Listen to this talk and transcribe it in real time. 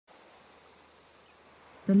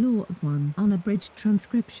the law of one unabridged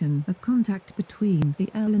transcription of contact between the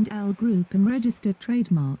L and L group and registered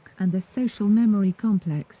trademark and the social memory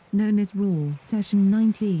complex known as RAW. Session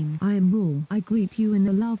 19. I am RAW. I greet you in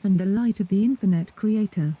the love and the light of the infinite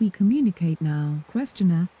creator. We communicate now.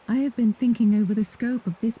 Questioner: I have been thinking over the scope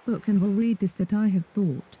of this book and will read this that I have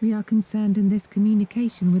thought. We are concerned in this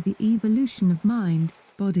communication with the evolution of mind,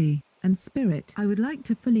 body, and spirit. I would like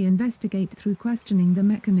to fully investigate through questioning the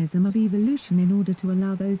mechanism of evolution in order to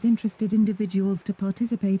allow those interested individuals to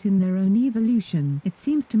participate in their own evolution. It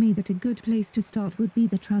seems to me that a good place to start would be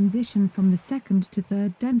the transition from the second to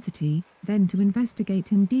third density, then to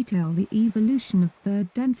investigate in detail the evolution of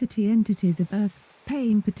third density entities of Earth,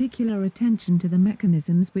 paying particular attention to the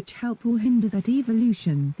mechanisms which help or hinder that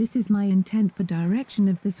evolution. This is my intent for direction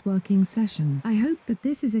of this working session. I hope that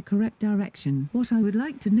this is a correct direction. What I would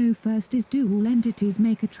like to know first is, do all entities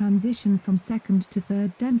make a transition from second to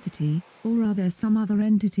third density, or are there some other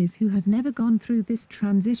entities who have never gone through this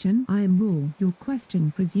transition? I am RAW. Your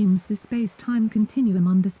question presumes the space-time continuum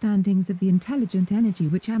understandings of the intelligent energy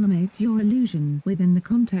which animates your illusion. Within the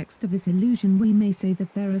context of this illusion we may say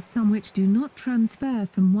that there are some which do not transfer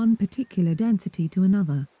from one particular density to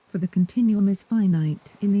another, for the continuum is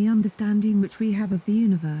finite. In the understanding which we have of the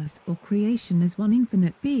universe or creation as one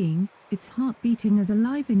infinite being, its heart beating as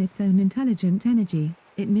alive in its own intelligent energy,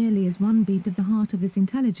 it merely is one beat of the heart of this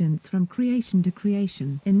intelligence from creation to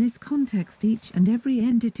creation. In this context each and every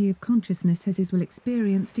entity of consciousness has his will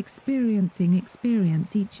experiencing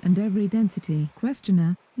experience each and every density.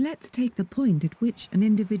 Questioner: let's take the point at which an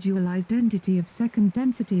individualized entity of second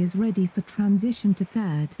density is ready for transition to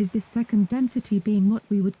third. Is this second density being what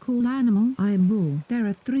we would call animal? I am RAW. There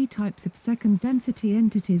are three types of second density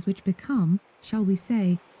entities which become, shall we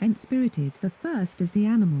say, ent-spirited. The first is the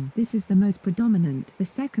animal. This is the most predominant. The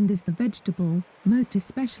second is the vegetable, most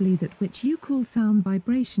especially that which you call sound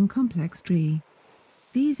vibration complex tree.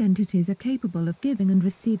 These entities are capable of giving and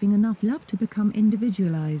receiving enough love to become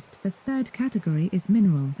individualized. The third category is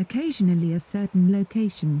mineral. Occasionally a certain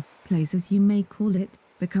location, place as you may call it,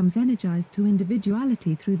 becomes energized to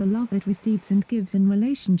individuality through the love it receives and gives in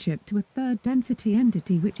relationship to a third density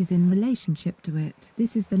entity which is in relationship to it.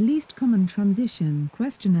 This is the least common transition.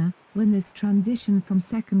 Questioner: when this transition from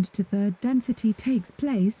second to third density takes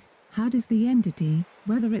place, how does the entity,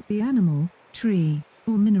 whether it be animal, tree,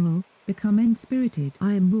 or mineral, become ent-spirited?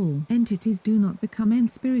 I am RAW. Entities do not become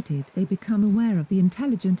ent-spirited. They become aware of the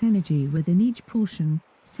intelligent energy within each portion,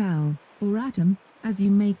 cell, or atom, as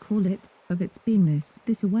you may call it, of its beingness.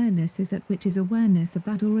 This awareness is that which is awareness of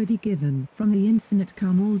that already given. From the infinite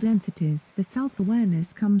come all densities. The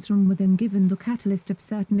self-awareness comes from within given the catalyst of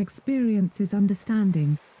certain experiences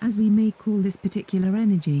understanding, as we may call this particular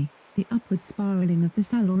energy, the upward spiraling of the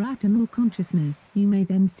cell or atom or consciousness. You may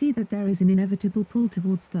then see that there is an inevitable pull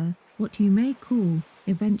towards the, what you may call,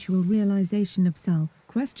 eventual realization of self.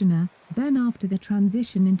 Questioner: then after the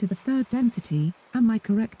transition into the third density, am I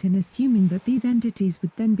correct in assuming that these entities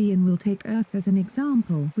would then be in, we'll take Earth as an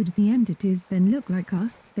example, would the entities then look like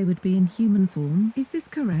us? They would be in human form. Is this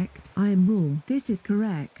correct? I am RAW. This is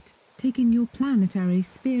correct. Taking your planetary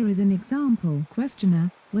sphere as an example.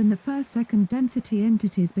 Questioner: when the first second density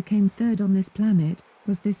entities became third on this planet,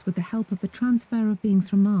 was this with the help of the transfer of beings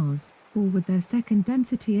from Mars, or with their second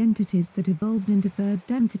density entities that evolved into third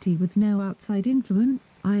density with no outside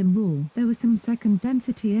influence? I am RAW. There were some second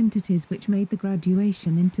density entities which made the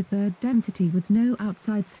graduation into third density with no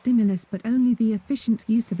outside stimulus but only the efficient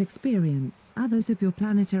use of experience. Others of your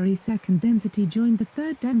planetary second density joined the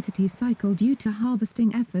third density cycle due to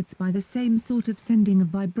harvesting efforts by the same sort of sending of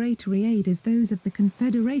vibratory aid as those of the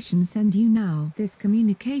Confederation send you now. This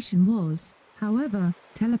communication was, however,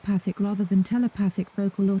 telepathic rather than telepathic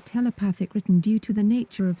vocal or telepathic written due to the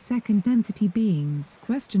nature of second density beings.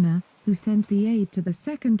 Questioner: who sent the aid to the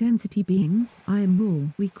second density beings? I am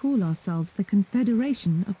RAW. We call ourselves the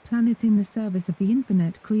Confederation of Planets in the service of the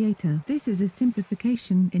infinite creator. This is a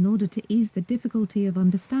simplification in order to ease the difficulty of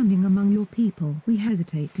understanding among your people. We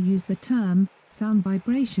hesitate to use the term, sound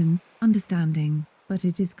vibration, understanding, but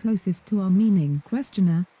it is closest to our meaning.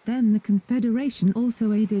 Questioner: then the Confederation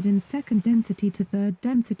also aided in second density to third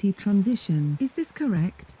density transition. Is this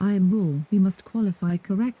correct? I am RAW. We must qualify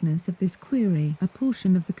correctness of this query. A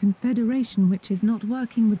portion of the Confederation which is not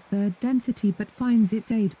working with third density but finds its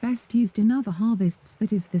aid best used in other harvests,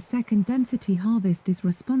 that is the second density harvest, is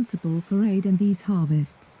responsible for aid in these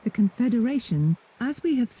harvests. The Confederation, as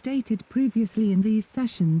we have stated previously in these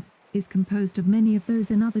sessions, is composed of many of those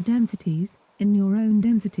in other densities, in your own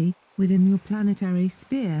density, within your planetary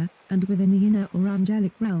sphere, and within the inner or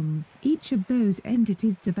angelic realms. Each of those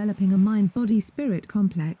entities developing a mind-body-spirit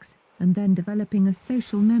complex, and then developing a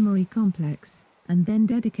social memory complex, and then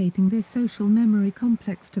dedicating this social memory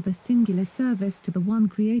complex to the singular service to the one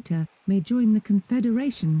creator, may join the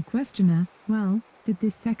confederation. Questioner: well, did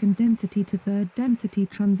this second density to third density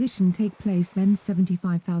transition take place then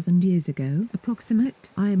 75,000 years ago?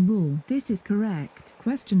 Approximate. I am raw. This is correct.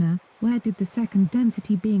 Questioner: where did the second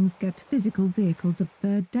density beings get physical vehicles of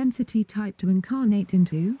third density type to incarnate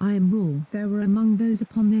into? I am raw. There were among those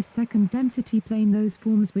upon this second density plane those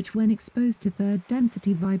forms which when exposed to third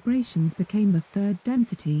density vibrations became the third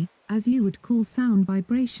density, as you would call sound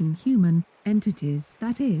vibration human entities.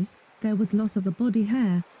 That is, there was loss of the body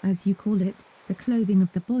hair, as you call it, the clothing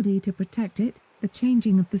of the body to protect it, the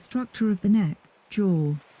changing of the structure of the neck,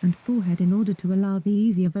 jaw, and forehead in order to allow the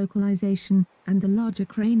easier vocalization, and the larger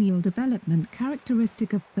cranial development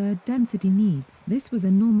characteristic of third density needs. This was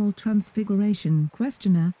a normal transfiguration.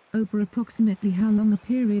 Questioner: over approximately how long a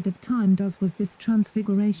period of time was this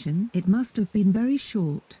transfiguration? It must have been very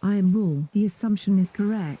short. I am raw. The assumption is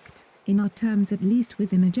correct. In our terms, at least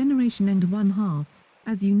within a generation and 1/2.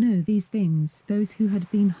 As you know these things, those who had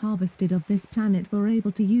been harvested of this planet were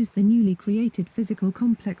able to use the newly created physical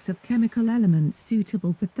complex of chemical elements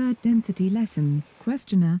suitable for third density lessons.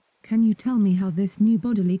 Questioner: can you tell me how this new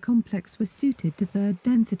bodily complex was suited to third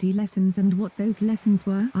density lessons and what those lessons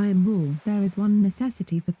were? I am raw. There is one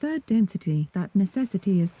necessity for third density. That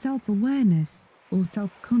necessity is self-awareness, or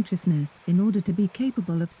self-consciousness. In order to be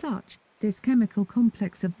capable of such, this chemical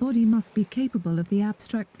complex of body must be capable of the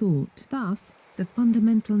abstract thought. Thus, the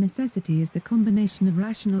fundamental necessity is the combination of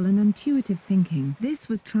rational and intuitive thinking. This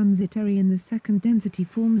was transitory in the second density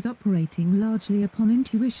forms, operating largely upon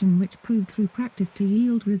intuition, which proved through practice to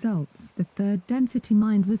yield results. The third density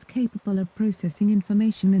mind was capable of processing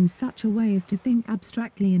information in such a way as to think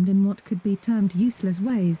abstractly and in what could be termed useless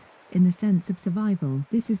ways, in the sense of survival.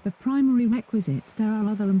 This is the primary requisite. There are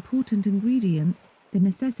other important ingredients: the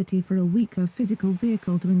necessity for a weaker physical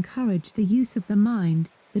vehicle to encourage the use of the mind,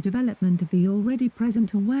 the development of the already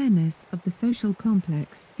present awareness of the social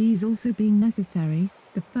complex. These also being necessary,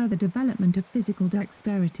 the further development of physical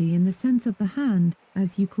dexterity in the sense of the hand,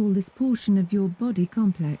 as you call this portion of your body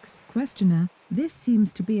complex. Questioner: this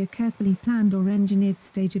seems to be a carefully planned or engineered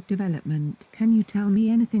stage of development. Can you tell me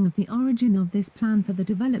anything of the origin of this plan for the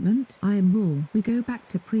development? I am raw. We go back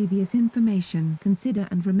to previous information. Consider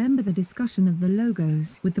and remember the discussion of the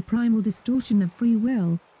logos. With the primal distortion of free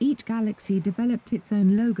will, each galaxy developed its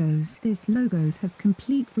own logos. This logos has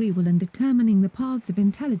complete free will in determining the paths of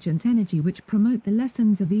intelligent energy which promote the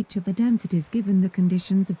lessons of each of the densities given the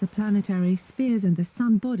conditions of the planetary spheres and the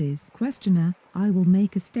sun bodies. Questioner: I will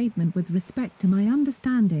make a statement with respect to my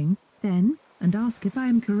understanding, then, and ask if I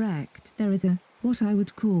am correct. There is what I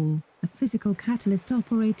would call, a physical catalyst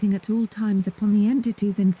operating at all times upon the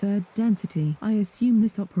entities in third density. I assume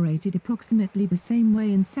this operated approximately the same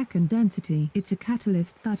way in second density. It's a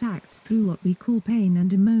catalyst that acts through what we call pain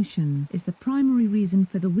and emotion, is the primary reason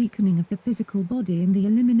for the weakening of the physical body and the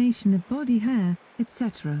elimination of body hair,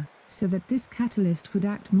 etc., so that this catalyst would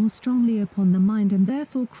act more strongly upon the mind and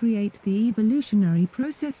therefore create the evolutionary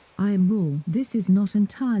process. I am raw. This is not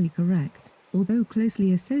entirely correct, although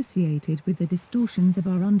closely associated with the distortions of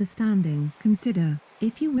our understanding. Consider,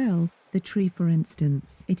 if you will, the tree for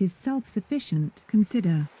instance. It is self-sufficient.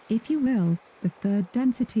 Consider, if you will, the third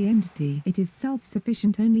density entity. It is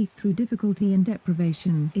self-sufficient only through difficulty and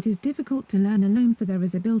deprivation. It is difficult to learn alone, for there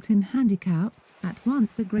is a built-in handicap, at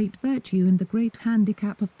once the great virtue and the great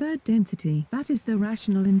handicap of third density. That is the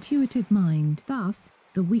rational intuitive mind. Thus,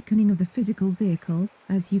 the weakening of the physical vehicle,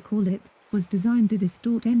 as you call it, was designed to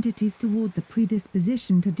distort entities towards a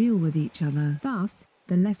predisposition to deal with each other. Thus,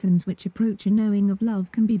 the lessons which approach a knowing of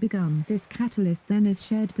love can be begun. This catalyst then is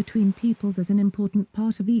shared between peoples as an important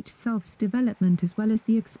part of each self's development, as well as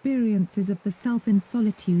the experiences of the self in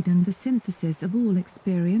solitude and the synthesis of all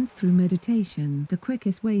experience through meditation. The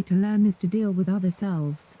quickest way to learn is to deal with other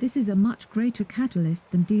selves. This is a much greater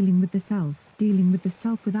catalyst than dealing with the self. Dealing with the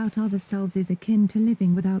self without other selves is akin to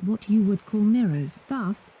living without what you would call mirrors.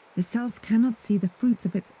 Thus, the self cannot see the fruits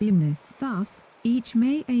of its beingness. Thus, each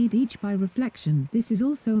may aid each by reflection. This is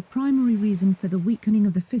also a primary reason for the weakening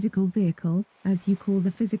of the physical vehicle, as you call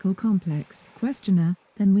the physical complex. Questioner: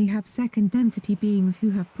 then we have second density beings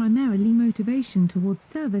who have primarily motivation towards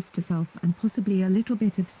service to self and possibly a little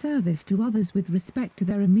bit of service to others with respect to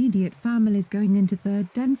their immediate families, going into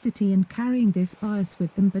third density and carrying this bias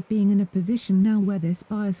with them, but being in a position now where this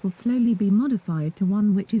bias will slowly be modified to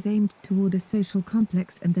one which is aimed toward a social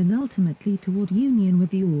complex and then ultimately toward union with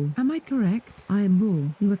the all. Am I correct? I am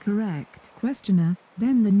raw. You are correct. Questioner,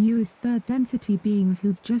 then the newest third density beings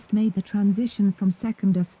who've just made the transition from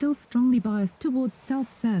second are still strongly biased towards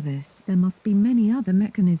self-service. There must be many other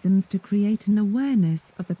mechanisms to create an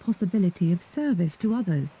awareness of the possibility of service to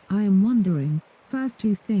others. I am wondering, first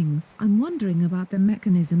two things. I'm wondering about the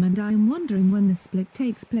mechanism, and I am wondering when the split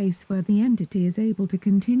takes place where the entity is able to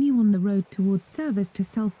continue on the road towards service to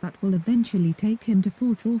self that will eventually take him to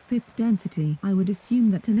fourth or fifth density. I would assume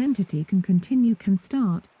that an entity can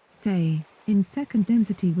start, say, in second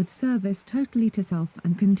density with service totally to self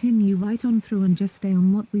and continue right on through and just stay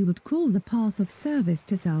on what we would call the path of service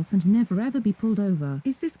to self and never ever be pulled over.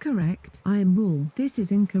 Is this correct? I am raw. This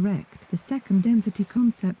is incorrect. The second density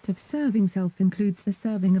concept of serving self includes the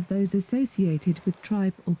serving of those associated with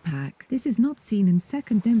tribe or pack. This is not seen in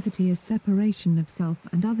second density as separation of self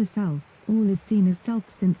and other self. All is seen as self,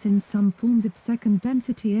 since in some forms of second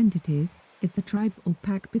density entities, if the tribe or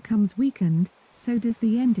pack becomes weakened, so does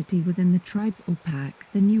the entity within the tribe or pack.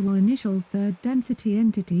 The new or initial third density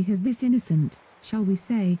entity has this innocent, shall we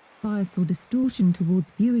say, bias or distortion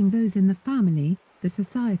towards viewing those in the family, the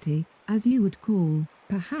society, as you would call,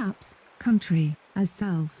 perhaps, country, as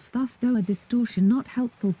self. Thus, though a distortion not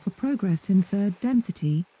helpful for progress in third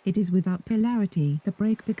density, it is without polarity. The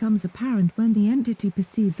break becomes apparent when the entity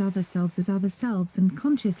perceives other selves as other selves and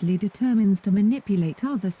consciously determines to manipulate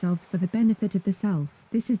other selves for the benefit of the self.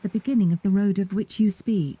 This is the beginning of the road of which you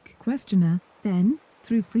speak. Questioner, then,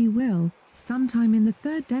 through free will, sometime in the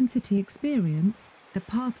third density experience, the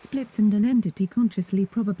path splits and an entity consciously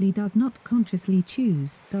probably does not consciously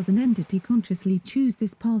choose. Does an entity consciously choose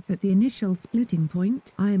this path at the initial splitting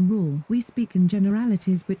point? I am raw. We speak in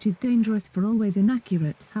generalities, which is dangerous for always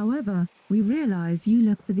inaccurate. However, we realize you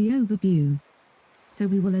look for the overview. So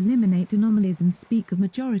we will eliminate anomalies and speak of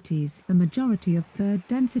majorities. The majority of third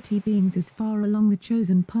density beings is far along the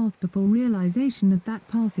chosen path before realization of that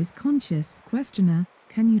path is conscious. Questioner,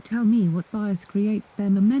 can you tell me what bias creates their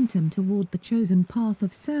momentum toward the chosen path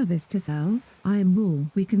of service to self? I am raw.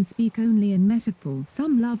 We can speak only in metaphor.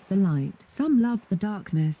 Some love the light, some love the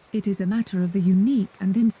darkness. It is a matter of the unique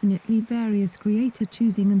and infinitely various creator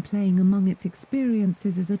choosing and playing among its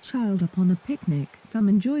experiences as a child upon a picnic. Some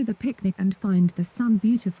enjoy the picnic and find the sun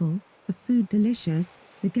beautiful, the food delicious,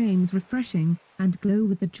 the games refreshing, and glow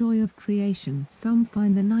with the joy of creation. Some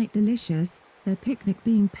find the night delicious, their picnic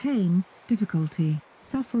being pain, difficulty,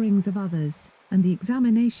 sufferings of others, and the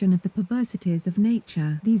examination of the perversities of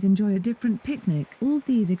nature. These enjoy a different picnic. All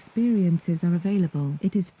these experiences are available.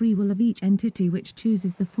 It is free will of each entity which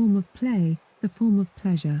chooses the form of play, the form of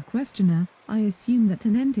pleasure. Questioner, I assume that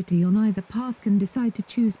an entity on either path can decide to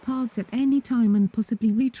choose paths at any time and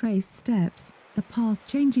possibly retrace steps, the path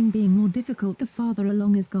changing being more difficult the farther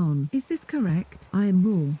along is gone. Is this correct? I am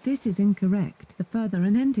raw. This is incorrect. The further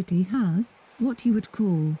an entity has, what you would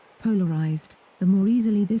call, polarized, the more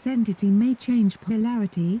easily this entity may change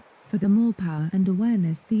polarity, for the more power and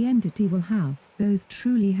awareness the entity will have. Those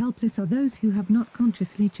truly helpless are those who have not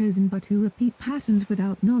consciously chosen but who repeat patterns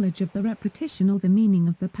without knowledge of the repetition or the meaning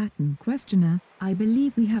of the pattern. Questioner, I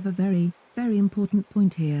believe we have a very important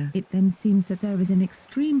point here. It then seems that there is an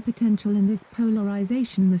extreme potential in this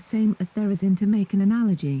polarization, the same as there is in, to make an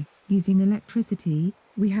analogy, using electricity,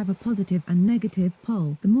 we have a positive and negative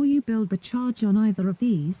pole. The more you build the charge on either of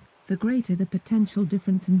these, the greater the potential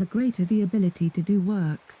difference and the greater the ability to do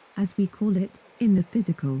work, as we call it, in the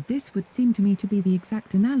physical. This would seem to me to be the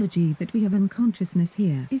exact analogy that we have in consciousness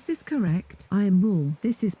here. Is this correct? I am raw.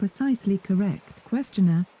 This is precisely correct.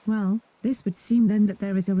 Questioner, well, this would seem then that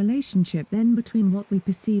there is a relationship then between what we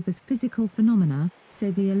perceive as physical phenomena,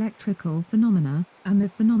 say the electrical phenomena, and the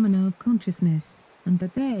phenomena of consciousness, and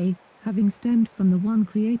that they, having stemmed from the one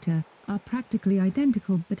creator, are practically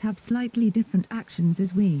identical but have slightly different actions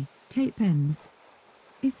as we tape ends.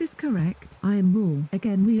 Is this correct? I am raw.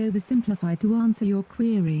 Again, we oversimplify to answer your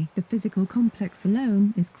query. The physical complex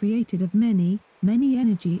alone is created of many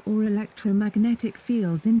energy or electromagnetic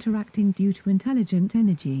fields interacting due to intelligent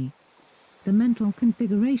energy. The mental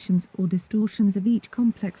configurations or distortions of each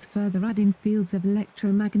complex further add in fields of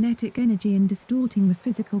electromagnetic energy and distorting the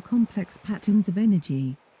physical complex patterns of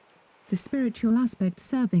energy. The spiritual aspect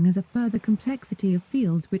serving as a further complexity of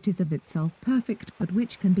fields which is of itself perfect but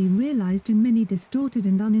which can be realized in many distorted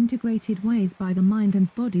and unintegrated ways by the mind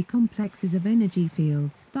and body complexes of energy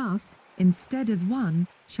fields. Thus, instead of one,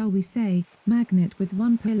 shall we say, magnet with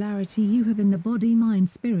one polarity, you have in the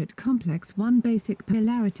body-mind-spirit complex one basic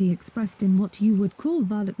polarity expressed in what you would call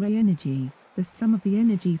violet ray energy, the sum of the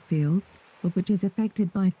energy fields, of which is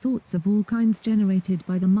affected by thoughts of all kinds generated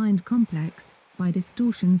by the mind complex, by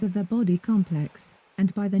distortions of the body complex,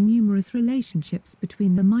 and by the numerous relationships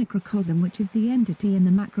between the microcosm, which is the entity, and the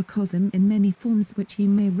macrocosm in many forms, which you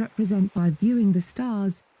may represent by viewing the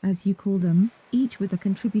stars, as you call them, each with a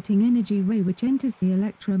contributing energy ray which enters the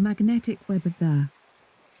electromagnetic web of the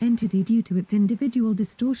entity due to its individual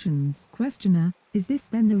distortions. Questioner: is this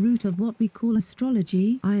then the root of what we call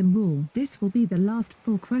astrology? I am Raw. This will be the last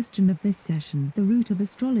full question of this session. The root of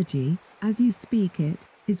astrology, as you speak it,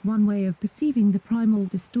 is one way of perceiving the primal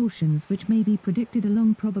distortions which may be predicted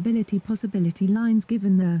along probability-possibility lines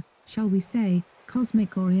given the, shall we say,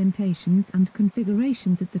 cosmic orientations and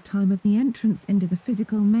configurations at the time of the entrance into the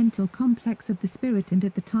physical-mental complex of the spirit and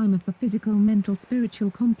at the time of the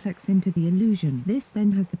physical-mental-spiritual complex into the illusion. This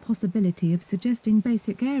then has the possibility of suggesting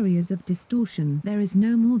basic areas of distortion. There is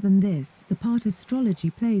no more than this. The part astrology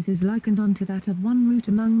plays is likened unto that of one root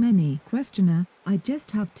among many. Questioner: I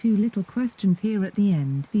just have two little questions here at the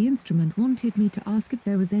end. The instrument wanted me to ask if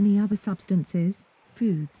there was any other substances,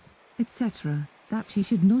 foods, etc., that she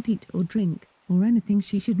should not eat or drink, or anything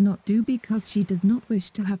she should not do because she does not wish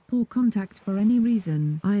to have poor contact for any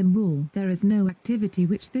reason. I am Raw. There is no activity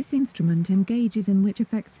which this instrument engages in which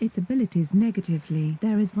affects its abilities negatively.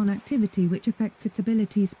 There is one activity which affects its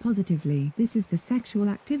abilities positively. This is the sexual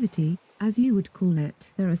activity, as you would call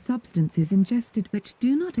it. There are substances ingested which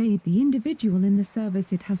do not aid the individual in the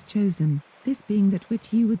service it has chosen, this being that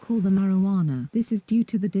which you would call the marijuana. This is due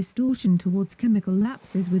to the distortion towards chemical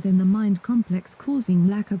lapses within the mind complex causing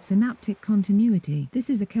lack of synaptic continuity. This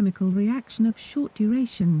is a chemical reaction of short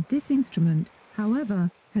duration. This instrument,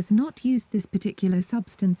 however, has not used this particular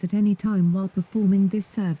substance at any time while performing this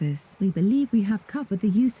service. We believe we have covered the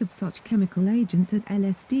use of such chemical agents as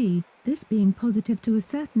LSD, this being positive to a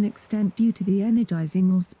certain extent due to the energizing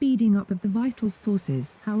or speeding up of the vital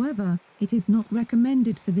forces. However, it is not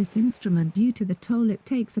recommended for this instrument due to the toll it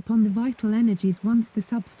takes upon the vital energies once the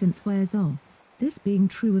substance wears off. This being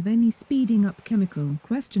true of any speeding up chemical.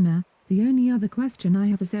 Questioner: the only other question I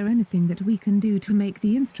have is there anything that we can do to make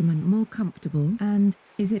the instrument more comfortable, and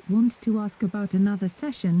is it want to ask about another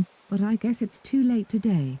session, but I guess it's too late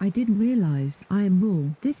today. I didn't realize. I am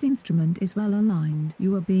Raw. This instrument is well aligned.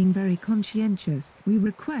 You are being very conscientious. We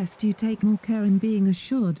request you take more care in being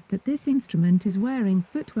assured that this instrument is wearing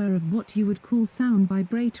footwear of what you would call sound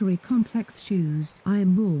vibratory complex shoes. I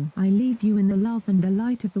am Raw. I leave you in the love and the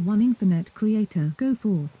light of the one infinite Creator. Go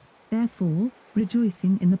forth, therefore,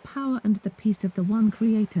 rejoicing in the power and the peace of the one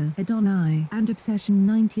Creator. Adonai. And of session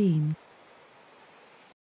 19.